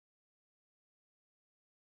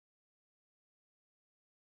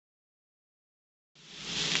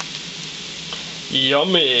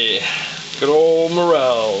Yummy. Good old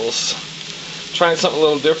Morels. Trying something a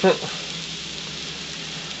little different.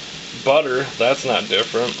 Butter, that's not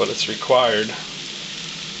different, but it's required.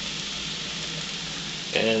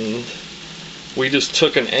 And we just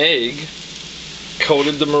took an egg,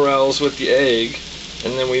 coated the Morels with the egg,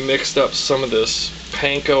 and then we mixed up some of this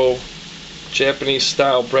panko Japanese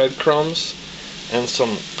style breadcrumbs and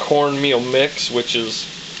some cornmeal mix, which is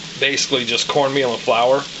basically just cornmeal and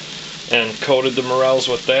flour, and coated the Morels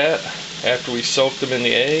with that after we soaked them in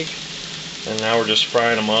the egg, and now we're just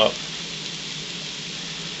frying them up.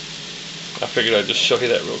 I figured I'd just show you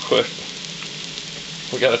that real quick.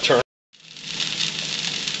 We gotta turn.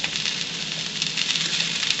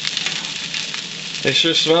 They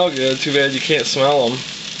sure smell good. Too bad you can't smell them.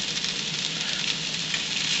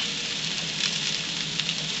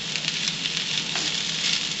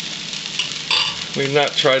 We've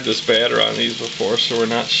not tried this batter on these before, so we're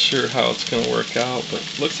not sure how it's going to work out, but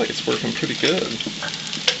it looks like it's working pretty good.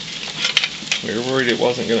 We were worried it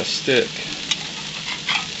wasn't going to stick.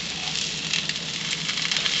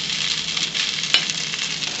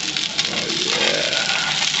 Oh yeah.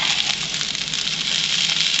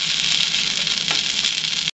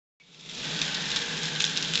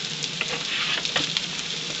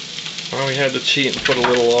 Well, we had to cheat and put a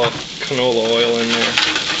little canola oil in there.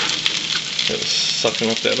 It was sucking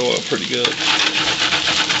up that oil pretty good.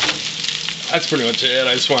 That's pretty much it.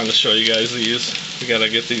 I just wanted to show you guys these. We gotta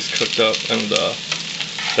get these cooked up, and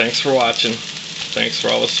thanks for watching. Thanks for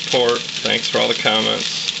all the support. Thanks for all the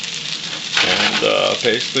comments. And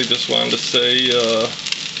basically just wanted to say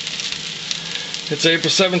it's April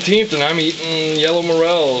 17th and I'm eating yellow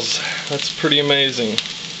Morels. That's pretty amazing.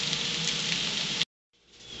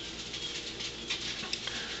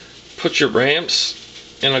 Put your ramps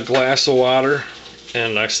in a glass of water,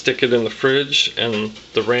 and I stick it in the fridge, and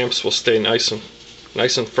the ramps will stay nice and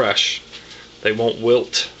fresh. They won't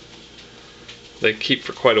wilt. They keep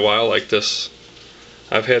for quite a while like this.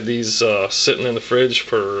 I've had these sitting in the fridge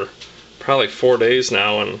for probably 4 days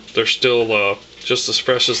now, and they're still just as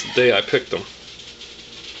fresh as the day I picked them.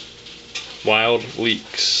 Wild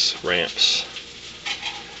Leeks ramps.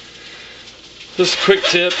 Just a quick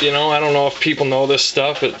tip, you know, I don't know if people know this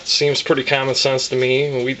stuff. It seems pretty common sense to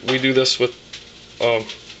me. We do this with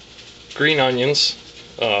green onions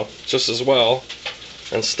just as well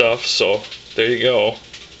and stuff, so there you go.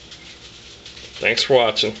 Thanks for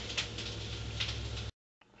watching.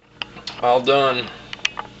 All done.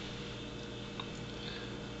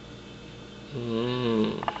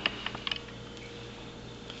 Mmm.